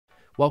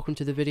Welcome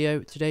to the video.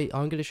 Today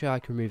I'm going to show you how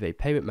to remove a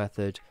payment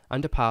method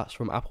and a pass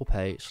from Apple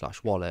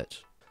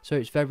Pay/Wallet. So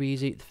it's very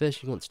easy. The first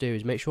thing you want to do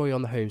is make sure you're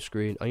on the home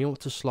screen and you want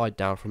to slide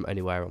down from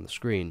anywhere on the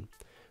screen.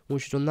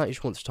 Once you've done that, you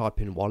just want to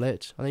type in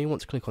wallet and then you want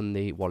to click on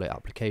the wallet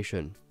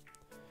application.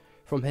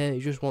 From here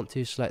you just want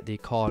to select the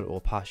card or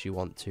pass you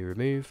want to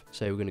remove.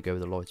 So we're going to go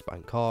with the Lloyds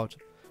Bank card.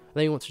 And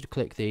then you want to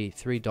click the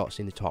three dots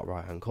in the top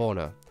right hand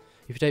corner.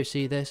 If you don't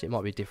see this, it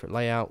might be a different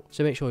layout,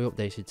 so make sure you're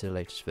updated to the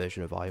latest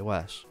version of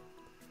iOS.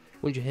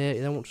 Once you're here, you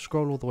then want to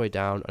scroll all the way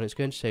down and it's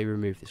going to say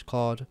remove this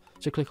card,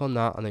 so click on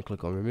that and then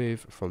click on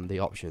remove from the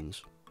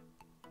options.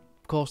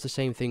 Of course, the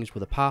same things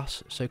with the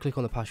pass, so click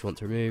on the pass you want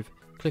to remove,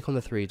 click on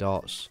the three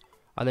dots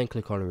and then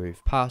click on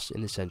remove pass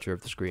in the center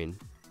of the screen.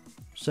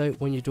 So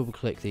when you double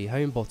click the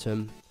home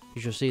button,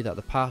 you shall see that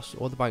the pass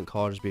or the bank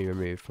card has been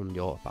removed from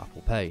your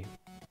Apple Pay.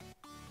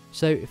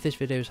 So if this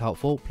video is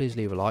helpful, please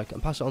leave a like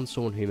and pass it on to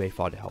someone who may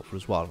find it helpful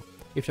as well.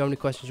 If you have any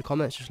questions or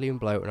comments, just leave them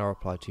below and I'll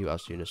reply to you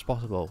as soon as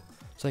possible.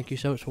 So thank you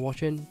so much for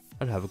watching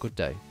and have a good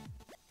day.